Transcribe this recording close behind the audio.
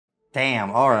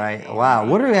Damn, all right. Wow,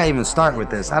 where do I even start with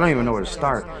this? I don't even know where to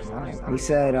start. He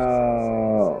said,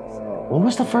 What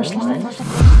was the first line?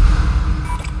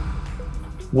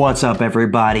 What's up,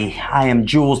 everybody? I am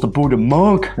Jules the Buddha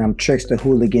Monk. I'm Trickster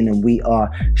Hooligan, and we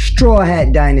are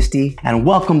Strawhat Dynasty. And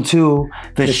welcome to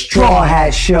the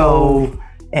Strawhat Show.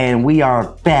 And we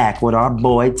are back with our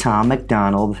boy Tom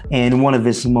Macdonald in one of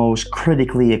his most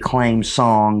critically acclaimed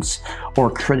songs, or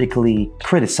critically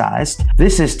criticized.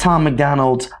 This is Tom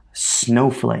Macdonald's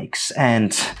Snowflakes.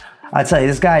 And I tell you,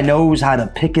 this guy knows how to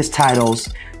pick his titles.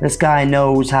 This guy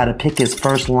knows how to pick his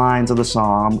first lines of the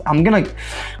song. I'm gonna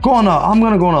go on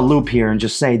a loop here and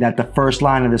just say that the first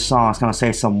line of the song is gonna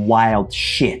say some wild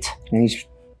shit. And he's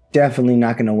definitely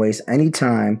not gonna waste any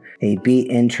time. A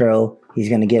beat intro. He's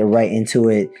gonna get right into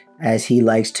it as he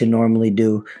likes to normally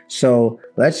do. So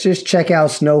let's just check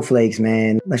out Snowflakes,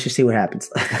 man. Let's just see what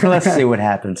happens. Let's see what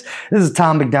happens. This is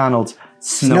Tom Macdonald's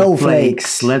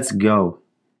Snowflakes. Let's go.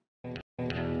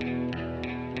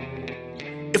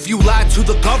 If you lie to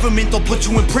the government, they'll put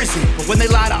you in prison. But when they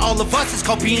lie to all of us, it's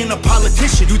called being a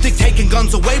politician. You think taking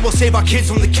guns away will save our kids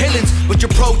from the killings, but you're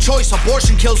pro-choice,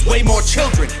 abortion kills way more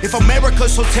children. If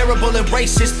America's so terrible and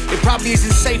racist, it probably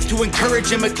isn't safe to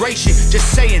encourage immigration.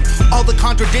 Just saying, all the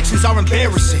contradictions are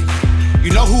embarrassing.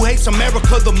 You know who hates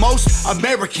America the most?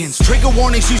 Americans. Trigger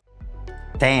warnings you.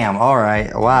 Damn, all right.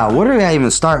 Wow, where do I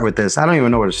even start with this? I don't even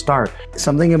know where to start.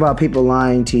 Something about people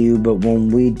lying to you, but when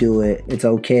we do it, it's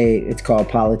okay. It's called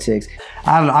politics.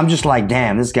 I don't know, I'm just like,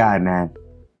 damn, this guy, man.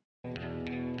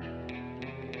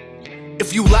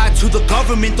 If you lie to the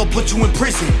government, they'll put you in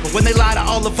prison. But when they lie to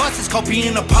all of us, it's called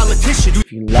being a politician.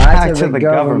 If you lie to the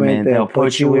government, they'll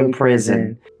put you in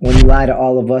prison. When you lie to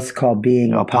all of us, it's called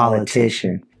being a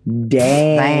politician.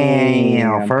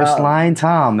 Damn. First line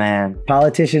Tom, man.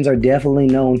 Politicians are definitely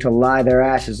known to lie their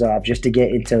asses off just to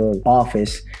get into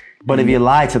office. But if you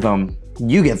lie to them,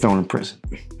 you get thrown in prison.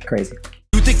 Crazy.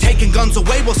 You think taking guns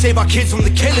away will save our kids from the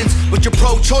killings, but you're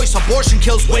pro-choice, abortion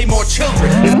kills way more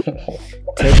children.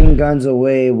 Taking guns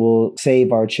away will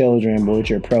save our children, but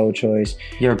you're pro-choice.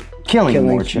 You're killing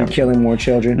more children. You're killing more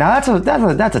children. Now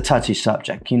that's a touchy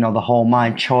subject. You know, the whole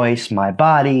my choice, my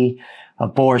body,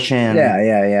 abortion.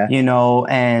 Yeah. You know,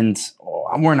 and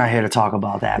we're not here to talk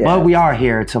about that. Yeah. But we are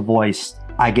here to voice,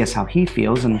 I guess, how he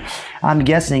feels. And I'm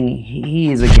guessing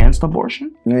he is against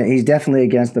abortion. He's definitely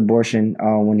against abortion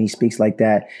when he speaks like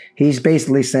that. He's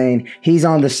basically saying he's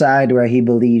on the side where he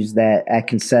believes that at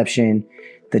conception,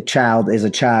 the child is a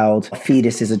child, a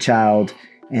fetus is a child,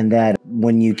 and that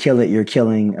when you kill it, you're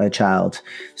killing a child.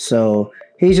 So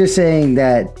he's just saying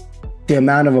that the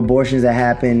amount of abortions that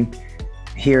happen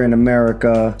here in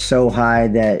America so high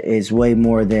that it's way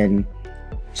more than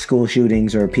school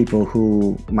shootings or people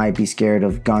who might be scared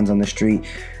of guns on the street.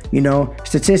 You know,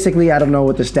 statistically, I don't know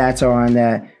what the stats are on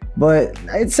that, but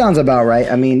it sounds about right.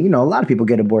 I mean, you know, a lot of people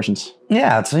get abortions.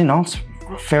 Yeah, it's, you know, it's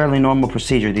a fairly normal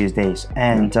procedure these days.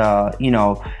 And, you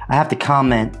know, I have to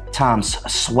comment Tom's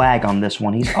swag on this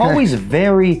one. He's always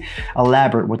very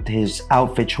elaborate with his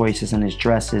outfit choices and his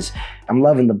dresses. I'm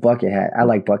loving the bucket hat. I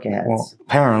like bucket hats. Well,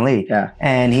 apparently. Yeah.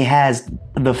 And he has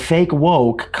the fake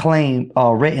woke claim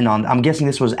written on. I'm guessing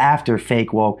this was after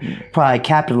fake woke, probably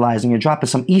capitalizing and dropping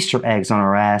some Easter eggs on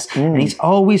her ass. And he's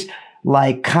always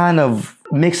like kind of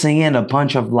mixing in a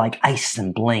bunch of like ice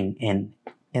and bling in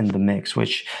the mix,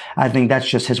 which I think that's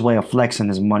just his way of flexing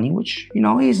his money, which, you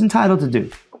know, he's entitled to do.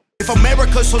 If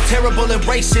America's so terrible and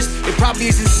racist, it probably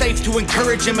isn't safe to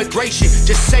encourage immigration.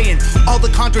 Just saying, all the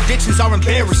contradictions are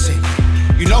embarrassing.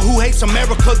 You know who hates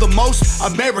America the most?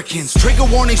 Americans. Trigger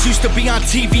warnings used to be on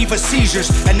TV for seizures,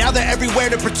 and now they're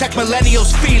everywhere to protect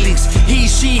millennials' feelings. He,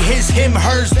 she, his, him,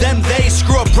 hers, them, they.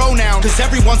 Screw a pronoun, cause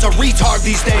everyone's a retard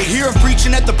these days. I hear him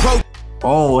preaching at the pro.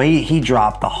 Oh, he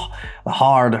dropped the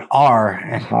hard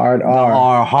R. Hard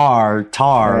R. Hard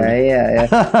tar.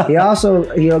 Yeah.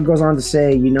 He goes on to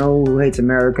say, you know who hates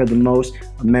America the most?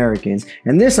 Americans.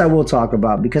 And this I will talk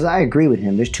about because I agree with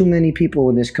him. There's too many people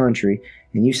in this country,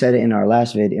 and you said it in our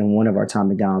last in one of our Tom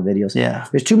Macdonald videos. Yeah.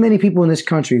 There's too many people in this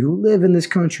country who live in this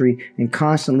country and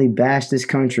constantly bash this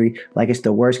country like it's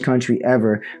the worst country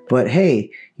ever. But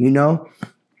hey, you know,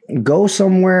 go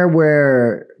somewhere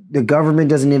where the government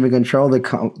doesn't even control the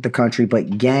country,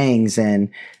 but gangs and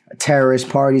terrorist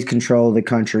parties control the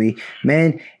country.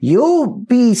 Man, you'll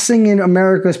be singing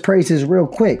America's praises real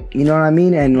quick. You know what I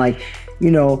mean? And like,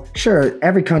 you know, sure,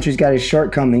 every country's got its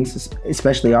shortcomings,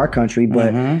 especially our country.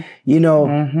 But, you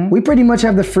know, we pretty much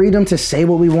have the freedom to say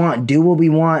what we want, do what we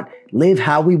want, live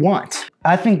how we want.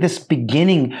 I think this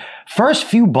first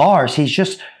few bars, he's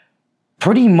just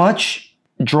pretty much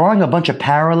drawing a bunch of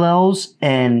parallels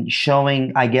and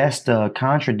showing, I guess, the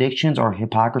contradictions or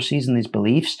hypocrisies in these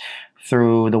beliefs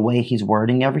through the way he's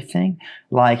wording everything.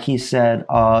 Like he said,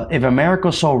 if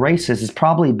America's so racist, it's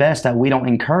probably best that we don't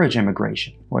encourage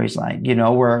immigration. Where he's like, you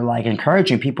know, we're like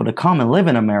encouraging people to come and live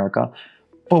in America,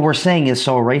 but we're saying it's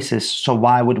so racist, so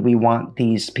why would we want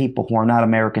these people who are not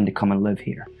American to come and live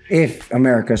here? If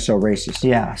America's so racist.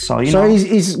 Yeah, so you know.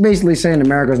 He's basically saying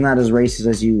America's not as racist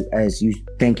as you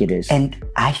think it is. And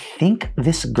I think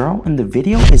this girl in the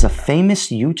video is a famous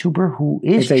YouTuber who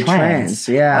is trans.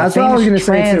 Yeah, that's what I was going to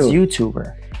say too.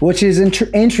 YouTuber. Which is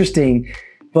interesting,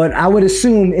 but I would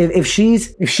assume if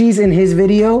she's in his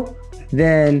video,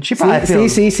 then she probably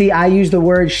see, I use the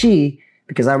word she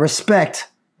because I respect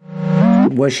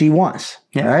what she wants,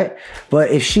 right?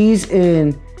 But if she's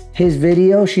in his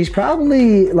video, she's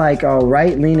probably like a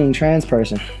right-leaning trans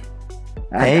person.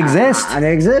 They exist.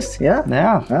 They exist, yeah.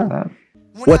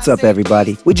 What's up,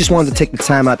 everybody? We just wanted to take the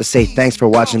time out to say thanks for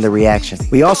watching the reaction.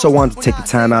 We also wanted to take the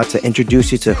time out to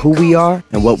introduce you to who we are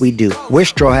and what we do. We're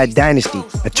Strawhat Dynasty,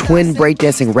 a twin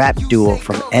breakdancing rap duo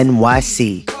from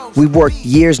NYC. We've worked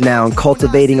years now in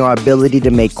cultivating our ability to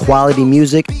make quality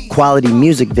music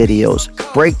videos,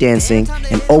 breakdancing,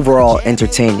 and overall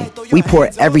entertaining. We pour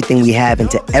everything we have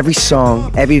into every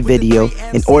song, every video,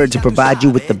 in order to provide you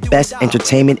with the best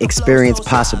entertainment experience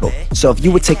possible. So if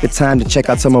you would take the time to check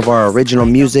out some of our original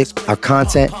music, our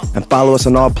content, and follow us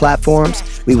on all platforms,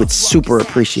 we would super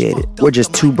appreciate it. We're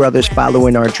just two brothers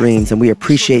following our dreams, and we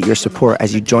appreciate your support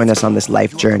as you join us on this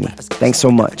life journey. Thanks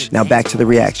so much. Now back to the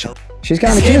reaction. She's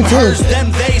kind of cute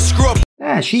too.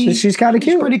 Yeah, she's kind of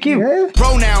cute. She's pretty cute. Yeah.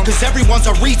 Pronoun, cause everyone's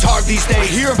a retard these days.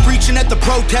 Hear him preaching at the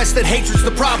protest that hatred's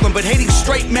the problem, but hating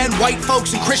straight men, white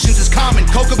folks, and Christians is common.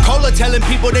 Coca-Cola telling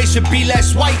people they should be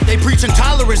less white. They preach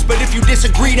intolerance, but if you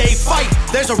disagree, they fight.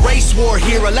 There's a race war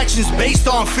here, elections based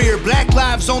on fear. Black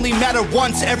lives only matter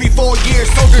once every 4 years.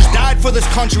 Soldiers died for this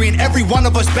country, and every one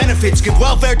of us benefits. Give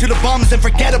welfare to the bums and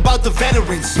forget about the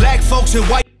veterans. Black folks and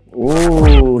white.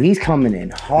 Ooh, he's coming in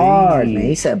hard, man.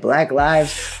 He said black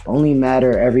lives only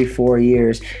matter every 4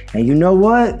 years. And you know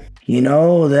what? You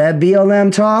know, that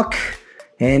BLM talk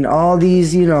and all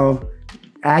these, you know,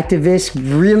 activists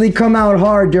really come out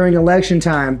hard during election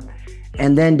time.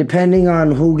 And then depending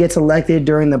on who gets elected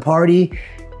during the party,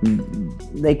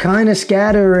 they kind of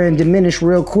scatter and diminish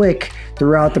real quick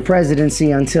throughout the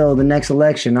presidency until the next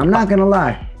election. I'm not gonna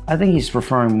lie. I think he's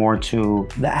referring more to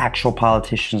the actual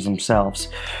politicians themselves,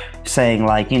 saying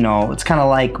like, you know, it's kind of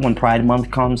like when Pride Month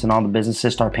comes and all the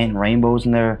businesses start painting rainbows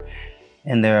in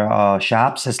their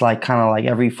shops. It's like kind of like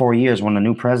every 4 years when a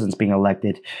new president's being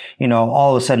elected, you know,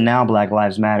 all of a sudden now Black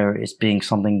Lives Matter is being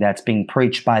something that's being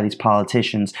preached by these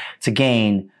politicians to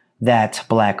gain that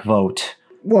black vote.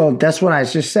 Well, that's what I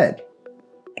just said.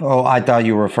 Oh, I thought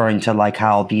you were referring to like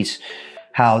how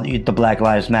the Black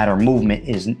Lives Matter movement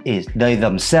is they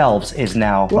themselves is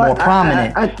now more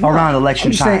prominent around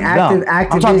election time.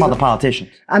 I'm talking about the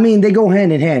politicians. I mean, they go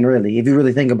hand in hand, really. If you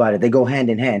really think about it, they go hand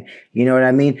in hand. You know what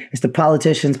I mean? It's the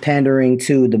politicians pandering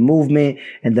to the movement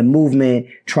and the movement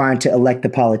trying to elect the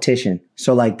politician.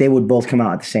 So like they would both come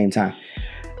out at the same time.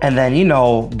 And then, you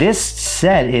know, this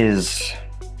set is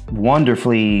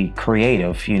wonderfully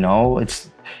creative, you know. It's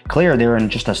clear they're in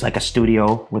just like a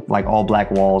studio with like all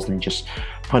black walls, and they just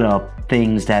put up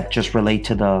things that just relate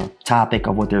to the topic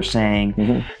of what they're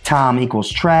saying. Tom equals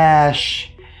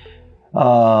trash.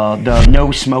 The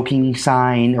no smoking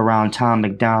sign around Tom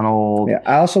Macdonald. Yeah,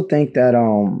 I also think that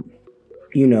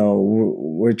you know,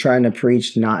 we're trying to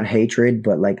preach not hatred,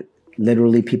 but like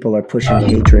literally people are pushing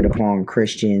hatred upon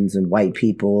Christians and white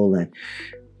people and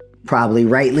probably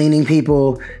right-leaning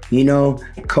people. You know,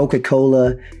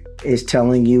 Coca-Cola is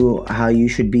telling you how you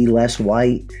should be less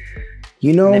white.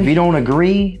 You know, and if you don't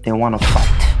agree, they want to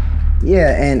fight.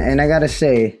 Yeah, and I gotta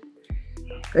say,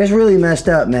 it's really messed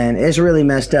up, man. It's really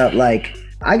messed up. Like,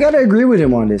 I gotta agree with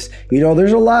him on this. You know,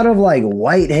 there's a lot of like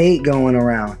white hate going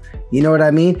around. You know what I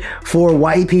mean? For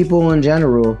white people in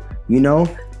general, you know?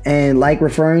 And like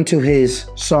referring to his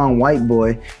song White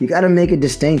Boy, you gotta make a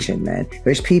distinction, man.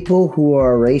 There's people who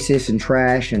are racist and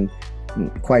trash and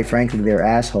quite frankly, they're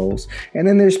assholes. And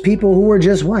then there's people who are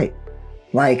just white.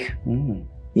 Like, you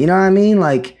know what I mean?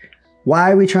 Like,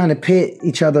 why are we trying to pit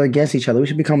each other against each other? We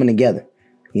should be coming together,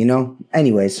 you know?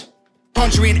 Anyways.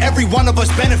 Country and every one of us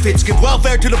benefits. Give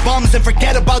welfare to the bums and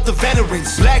forget about the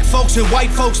veterans. Black folks and white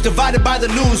folks divided by the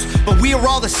news, but we are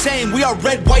all the same. We are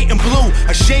red, white, and blue.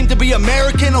 Ashamed to be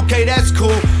American? Okay, that's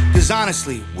cool. Cause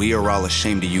honestly, we are all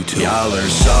ashamed of you too. Y'all are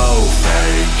so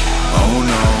fake. Oh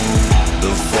no.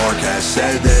 The forecast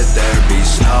said that there'd be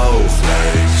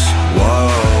snowflakes. Whoa.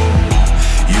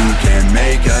 You can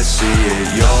make us see it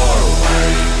your way.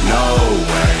 No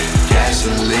way.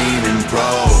 Gasoline and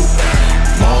propane.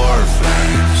 More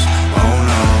flames. Oh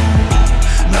no.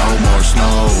 No more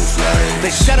snowflakes. They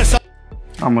set us up.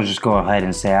 I'm gonna just go ahead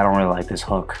and say I don't really like this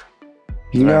hook.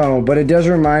 No, but it does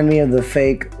remind me of the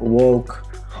fake woke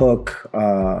hook.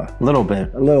 A little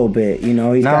bit. A little bit, you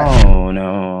know. He's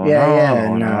No.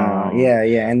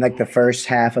 Yeah. And like the first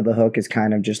half of the hook is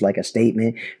kind of just like a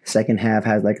statement. The second half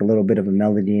has like a little bit of a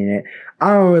melody in it.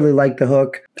 I don't really like the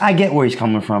hook. I get where he's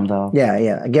coming from, though.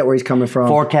 Yeah. I get where he's coming from.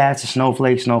 Forecast,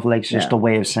 snowflakes, just a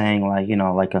way of saying, like, you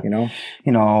know, like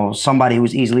somebody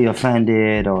who's easily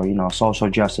offended, or, you know, social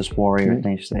justice warrior,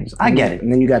 things. I get it.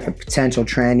 And then you got the potential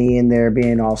tranny in there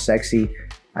being all sexy,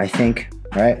 I think,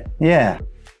 right? Yeah.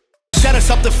 Set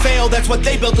us up to fail, that's what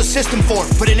they built the system for.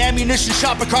 Put an ammunition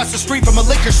shop across the street from a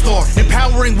liquor store.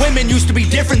 Empowering women used to be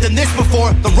different than this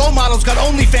before. The role models got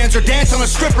OnlyFans or dance on a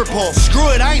stripper pole. Screw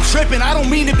it, I ain't tripping, I don't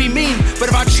mean to be mean, but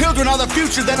if our children are the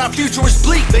future, then our future is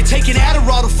bleak. They take an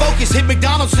Adderall to focus, hit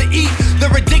McDonald's to eat.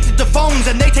 They're addicted to phones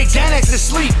and they take Xanax to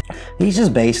sleep. He's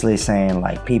just basically saying,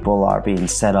 like, people are being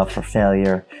set up for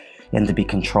failure and to be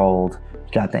controlled.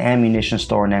 Got the ammunition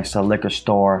store next to a liquor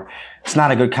store. It's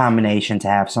not a good combination to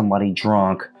have somebody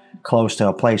drunk close to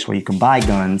a place where you can buy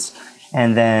guns,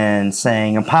 and then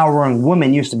saying empowering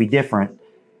women used to be different,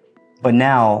 but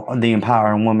now the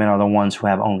empowering women are the ones who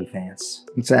have OnlyFans.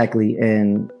 Exactly.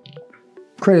 And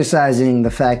criticizing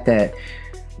the fact that,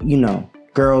 you know,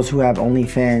 girls who have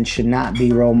OnlyFans should not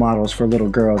be role models for little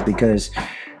girls because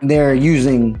they're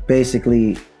using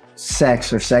basically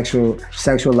sex or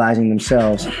sexualizing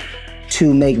themselves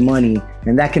to make money,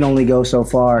 and that can only go so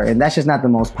far, and that's just not the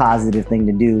most positive thing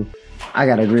to do. I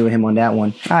gotta agree with him on that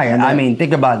one. I mean,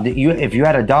 think about it. If you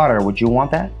had a daughter, would you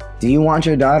want that? Do you want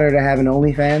your daughter to have an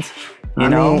OnlyFans? You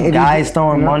know, guys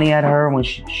throwing money at her when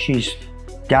she's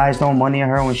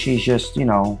just, you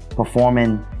know,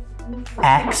 performing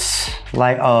acts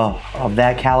like of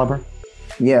that caliber.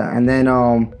 Yeah, and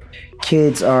then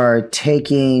kids are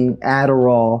taking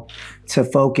Adderall to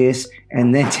focus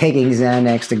and then taking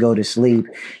Xanax to go to sleep.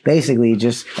 Basically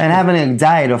just... And having a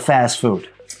diet of fast food.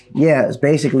 Yeah, it's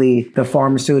basically the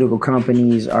pharmaceutical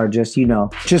companies are just, you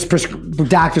know,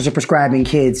 doctors are prescribing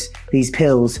kids these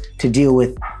pills to deal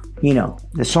with, you know.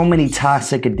 There's so many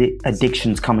toxic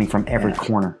addictions coming from every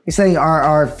corner. He's saying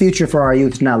our future for our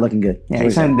youth is not looking good. Yeah,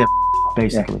 he's saying they're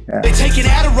basically. Yeah. They take an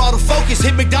Adderall to focus,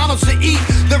 hit McDonald's to eat.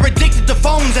 They're addicted to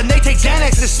phones and they take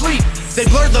Xanax to sleep. They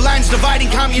blurred the lines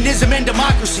dividing communism and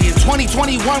democracy. In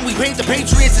 2021, we paint the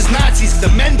patriots as Nazis. The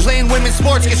men playing women's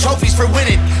sports get trophies for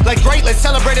winning. Like, great, let's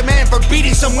celebrate a man for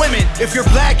beating some women. If you're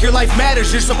black, your life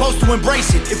matters, you're supposed to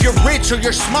embrace it. If you're rich or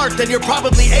you're smart, then you're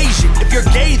probably Asian. If you're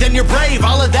gay, then you're brave,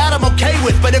 all of that I'm okay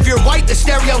with. But if you're white, the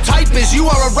stereotype is you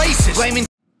are a racist. Blaming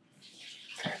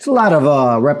It's a lot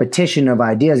of repetition of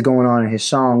ideas going on in his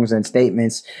songs and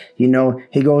statements. You know,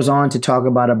 he goes on to talk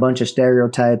about a bunch of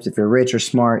stereotypes. If you're rich or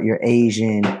smart, you're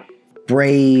Asian,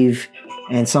 brave,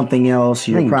 and something else,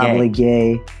 you're probably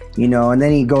gay. You know, and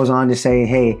then he goes on to say,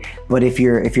 hey, but if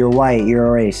you're white,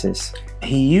 you're a racist.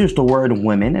 He used the word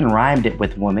women and rhymed it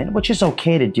with women, which is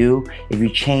okay to do if you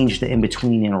change the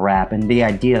in-between in rap. And the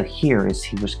idea here is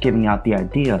he was giving out the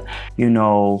idea, you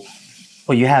know,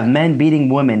 well, you have men beating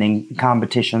women in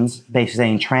competitions, basically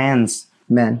saying trans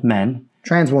men,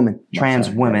 trans women,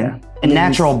 and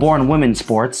natural born women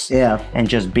sports, yeah, and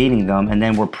just beating them. And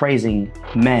then we're praising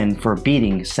men for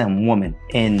beating some women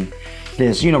in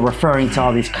this, you know, referring to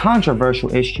all these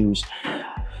controversial issues.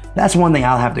 That's one thing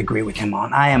I'll have to agree with him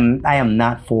on. I am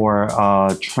not for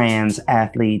trans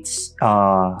athletes,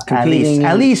 at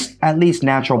least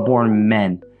natural born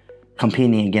men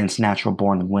competing against natural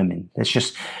born women. That's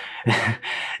just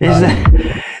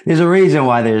there's a reason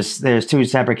why there's two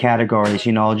separate categories.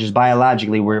 You know, just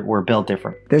biologically we're built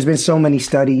different. There's been so many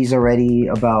studies already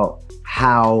about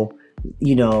how,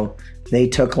 you know, they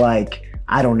took, like,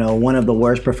 I don't know, one of the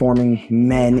worst performing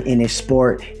men in his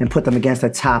sport and put them against a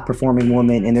top performing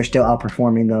woman, and they're still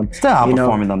outperforming them. Still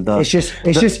outperforming them, though. It's just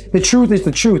the truth is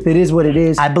the truth. It is what it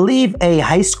is. I believe a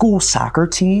high school soccer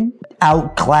team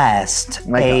outclassed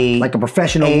like a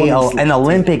professional an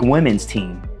Olympic women's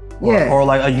team. Or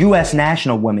like a U.S.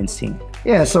 national women's team.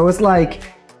 Yeah, so it's like,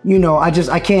 you know, I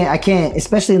can't,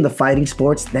 especially in the fighting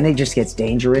sports, then it just gets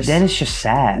dangerous. Then it's just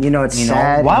sad. You know, it's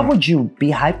sad. Why would you be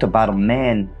hyped about a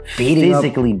man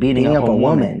physically beating up a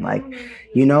woman? Like,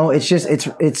 you know, it's just,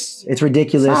 it's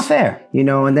ridiculous. It's not fair. You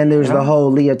know, and then there's the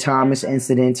whole Leah Thomas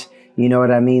incident. You know what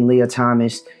I mean? Leah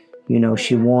Thomas, You know,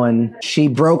 she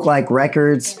broke like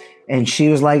records, and she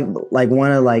was like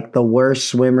one of like the worst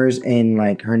swimmers in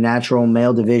like her natural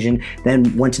male division,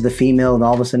 then went to the female, and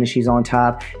all of a sudden she's on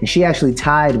top. And she actually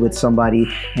tied with somebody,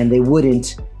 and they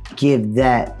wouldn't give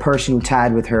that person who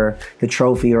tied with her the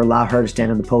trophy or allow her to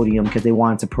stand on the podium because they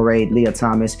wanted to parade Leah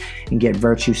Thomas and get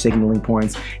virtue signaling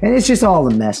points. And it's just all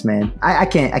a mess, man. I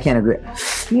can't agree.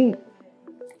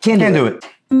 Can't do it.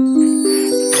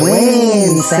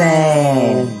 Twin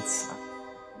Sands.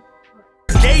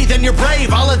 Gay, then you're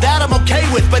brave, all of that I'm okay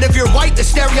with. But if you're white, the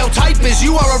stereotype is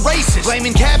you are a racist.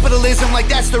 Blaming capitalism like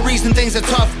that's the reason things are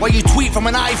tough. While you tweet from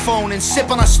an iPhone and sip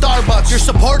on a Starbucks. You're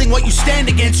supporting what you stand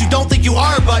against, you don't think you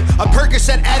are. But a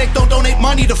Percocet addict don't donate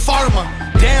money to pharma.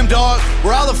 Damn dog,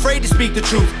 we're all afraid to speak the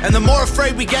truth. And the more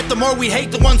afraid we get, the more we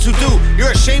hate the ones who do.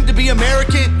 You're ashamed to be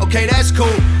American? Okay, that's cool.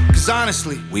 Cause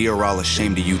honestly, we are all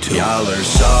ashamed of you too. Y'all are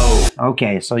so...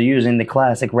 Okay, so using the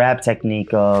classic rap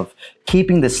technique of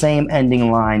keeping the same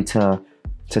ending line to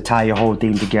tie your whole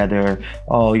theme together.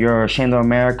 Oh, you're ashamed of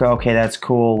America? Okay, that's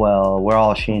cool. Well, we're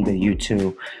all ashamed of you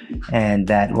too. And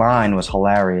that line was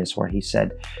hilarious where he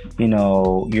said, you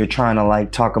know, you're trying to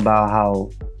like talk about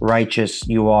how righteous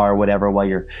you are or whatever while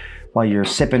you're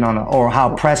sipping on or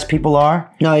how oppressed people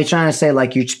are. No, you're trying to say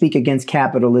like you speak against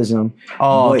capitalism.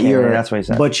 Oh, okay, that's what he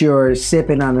said. But you're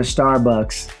sipping on a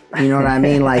Starbucks. You know what I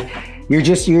mean? Like you're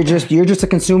just a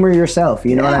consumer yourself.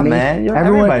 You know what I mean? Man,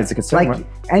 everybody's a consumer. Like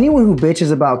anyone who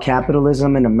bitches about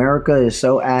capitalism in America is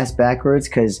so ass backwards,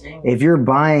 because if you're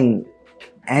buying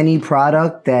any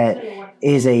product that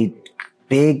is a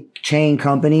big chain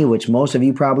company, which most of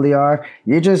you probably are,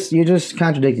 you're just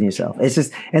contradicting yourself. It's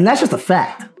just, and that's just a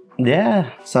fact.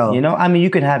 Yeah. So, you know, I mean, you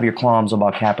could have your qualms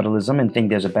about capitalism and think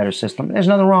there's a better system. There's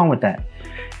nothing wrong with that.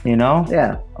 You know?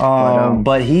 Yeah.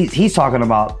 But he's talking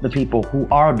about the people who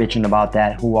are bitching about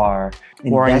that, who are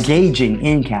engaging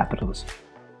in capitalism.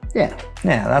 Yeah.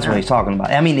 Yeah, that's what he's talking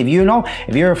about. I mean, if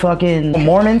you're a fucking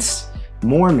Mormons.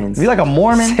 If you're like a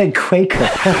Mormon. You said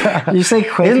Quaker. You say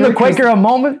Quaker? Isn't the Quaker a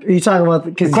Mormon? Are you talking about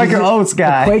the Quaker Oats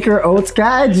guy? The Quaker Oats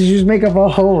guy? Did you just make up a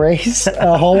whole race?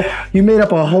 You made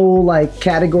up a whole like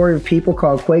category of people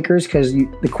called Quakers because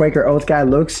the Quaker Oats guy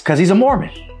looks? Because he's a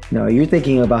Mormon. No, you're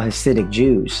thinking about Hasidic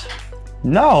Jews.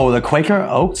 No, the Quaker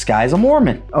Oats guy is a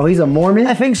Mormon. Oh, he's a Mormon?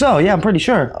 I think so. Yeah, I'm pretty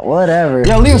sure. Whatever.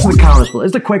 Yo, leave us in the comments below.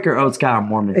 Is the Quaker Oats guy a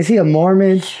Mormon? Is he a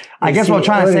Mormon? I guess what I'm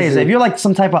trying to say is if you're like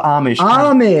some type of Amish.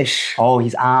 Oh,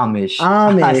 he's Amish.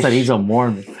 I said he's a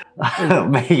Mormon.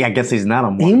 Maybe, I guess he's not a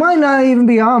Mormon. He might not even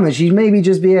be Amish. He maybe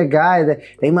just be a guy that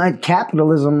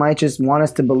capitalism might just want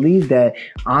us to believe that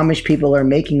Amish people are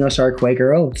making us our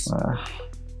Quaker Oats.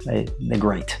 They're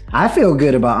great. I feel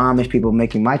good about Amish people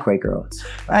making my Quaker Oats.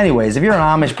 Anyways, if you're an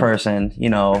Amish person, you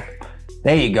know,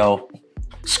 there you go.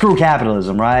 Screw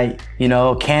capitalism, right? You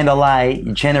know, candlelight,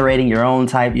 you're generating your own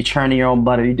type, you're churning your own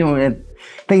butter, you're doing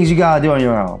things you gotta do on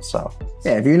your own, so.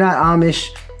 Yeah, if you're not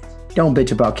Amish, don't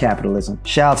bitch about capitalism.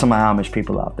 Shout out to my Amish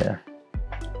people out there.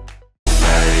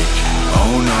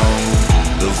 Oh no,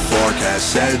 the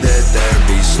forecast said that there'd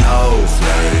be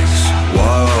snowflakes.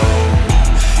 Whoa.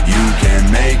 You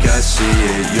can make us see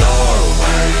it your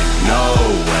way, no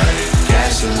way.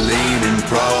 Gasoline and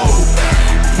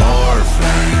propane, more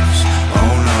flames.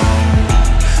 Oh no,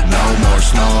 no more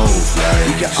snowflakes.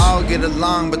 We can all get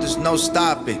along, but there's no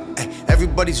stopping.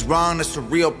 Everybody's wrong, that's the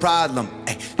real problem.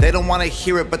 They don't want to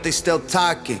hear it, but they still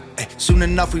talking. Soon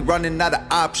enough, we running out of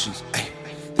options.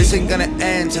 This ain't gonna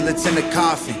end till it's in the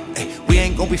coffin. We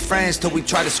ain't gonna be friends till we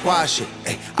try to squash it.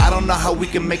 I don't know how we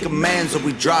can make amends or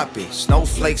we drop it.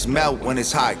 Snowflakes melt when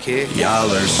it's hot, kid.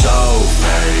 Y'all are so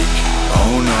fake.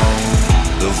 Oh no,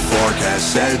 the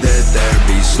forecast said that there'd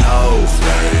be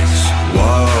snowflakes.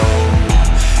 Whoa,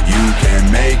 you can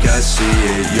make us see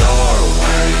it your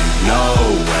way, no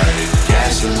way.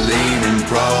 Gasoline and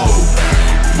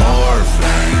propane, more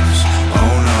flames.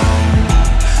 Oh no,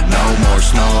 no more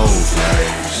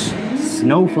snowflakes.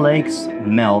 Snowflakes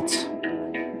melt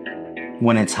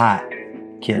when it's hot,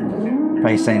 kid.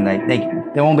 Probably saying like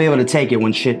they won't be able to take it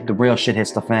when the real shit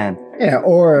hits the fan. Yeah,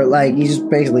 or like he's just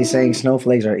basically saying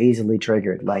snowflakes are easily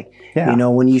triggered. Like, you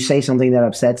know, when you say something that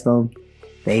upsets them,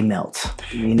 they melt.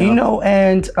 You know,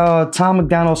 and Tom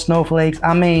Macdonalds Snowflakes,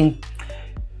 I mean,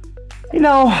 you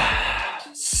know,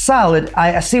 solid.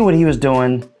 I see what he was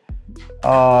doing.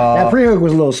 That pre-hook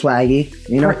was a little swaggy,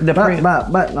 you know.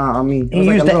 But I mean, he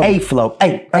used the A flow.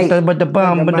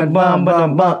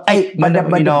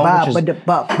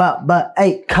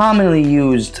 Commonly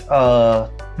used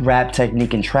rap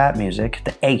technique in trap music.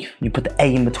 The A, you put the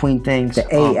A in between things.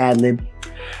 The A ad lib.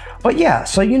 But yeah,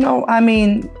 so you know, I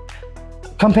mean,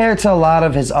 compared to a lot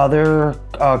of his other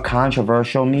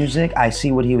controversial music, I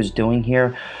see what he was doing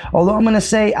here. Although I'm gonna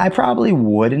say I probably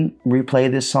wouldn't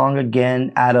replay this song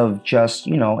again out of just,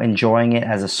 you know, enjoying it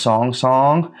as a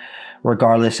song,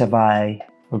 regardless if I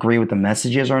agree with the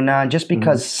messages or not, just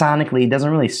because sonically it doesn't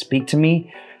really speak to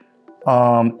me.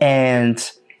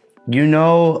 And, you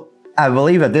know, I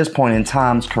believe at this point in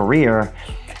Tom's career,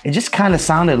 it just kind of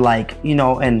sounded like, you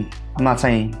know, and I'm not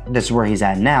saying this is where he's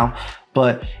at now,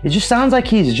 but it just sounds like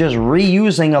he's just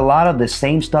reusing a lot of the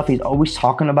same stuff he's always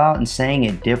talking about and saying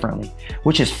it differently,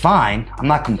 which is fine. I'm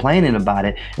not complaining about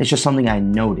it. It's just something I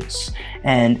notice.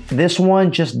 And this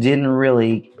one just didn't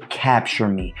really capture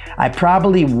me. I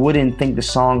probably wouldn't think the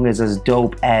song is as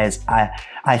dope as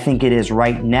I think it is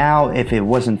right now if it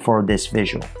wasn't for this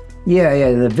visual.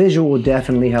 Yeah, the visual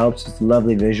definitely helps. It's a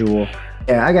lovely visual.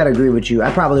 Yeah, I gotta agree with you.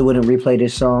 I probably wouldn't replay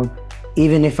this song,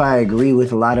 even if I agree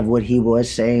with a lot of what he was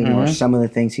saying or some of the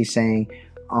things he's saying.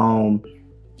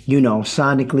 You know,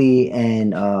 sonically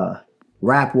and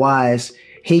rap-wise,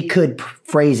 he could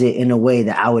phrase it in a way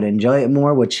that I would enjoy it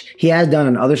more, which he has done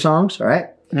in other songs, all right?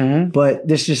 But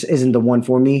this just isn't the one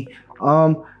for me.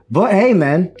 But hey,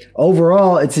 man,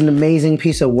 overall, it's an amazing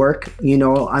piece of work. You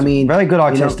know, I mean, very good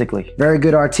artistically. You know, very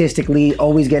good artistically,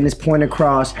 always getting his point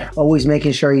across, always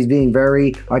making sure he's being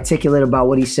very articulate about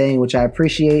what he's saying, which I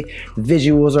appreciate. The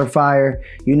visuals are fire,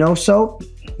 you know, so,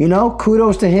 you know,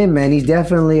 kudos to him, man. He's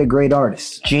definitely a great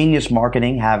artist. Genius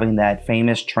marketing, having that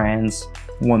famous trans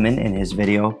woman in his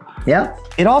video. Yeah.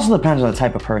 It also depends on the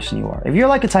type of person you are. If you're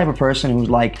like a type of person who's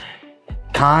like,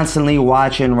 constantly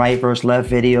watching right versus left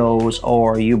videos,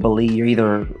 or you believe you're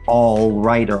either all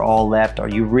right or all left, or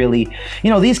you really, you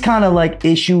know, these kind of like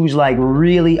issues like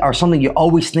really are something you're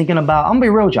always thinking about. I'm gonna be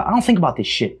real with you. I don't think about this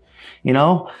shit, you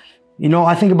know?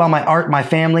 I think about my art, my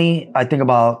family. I think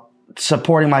about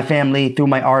supporting my family through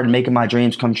my art and making my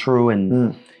dreams come true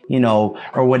and, you know,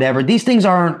 or whatever. These things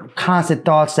aren't constant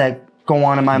thoughts that go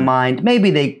on in my mind. Maybe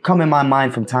they come in my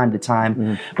mind from time to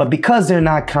time, but because they're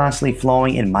not constantly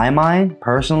flowing in my mind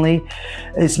personally,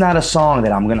 it's not a song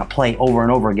that I'm gonna play over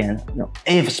and over again. No.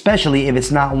 Especially if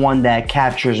it's not one that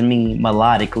captures me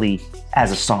melodically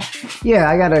as a song. Yeah,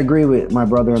 I gotta agree with my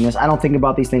brother on this. I don't think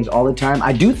about these things all the time.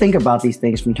 I do think about these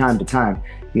things from time to time,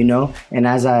 you know? And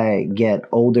as I get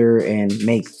older and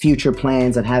make future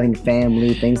plans of having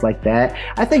family, things like that,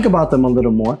 I think about them a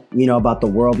little more, you know, about the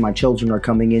world my children are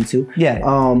coming into. Yeah.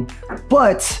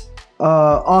 But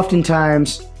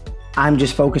oftentimes I'm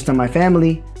just focused on my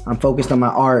family. I'm focused on my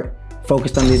art,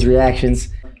 focused on these reactions.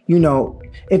 You know,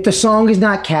 if the song is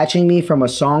not catching me from a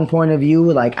song point of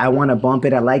view, like I want to bump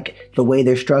it, I like the way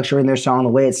they're structuring their song, the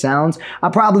way it sounds, I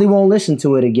probably won't listen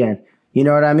to it again. You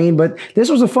know what I mean? But this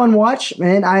was a fun watch,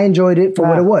 and I enjoyed it for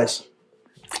what it was.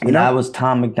 And that was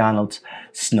Tom Macdonald's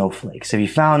Snowflakes. If you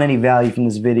found any value from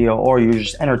this video or you're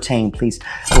just entertained, please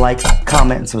like,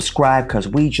 comment, and subscribe because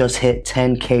we just hit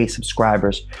 10K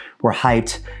subscribers. We're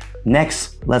hyped.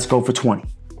 Next, let's go for 20.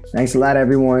 Thanks a lot,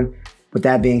 everyone. With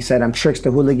that being said, I'm Trix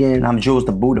the Hooligan. And I'm Jules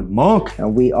the Buddha Monk.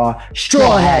 And we are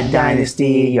Strawhat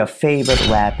Dynasty, your favorite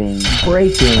rapping,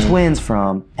 breaking twins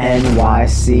from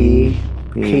NYC.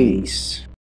 Peace.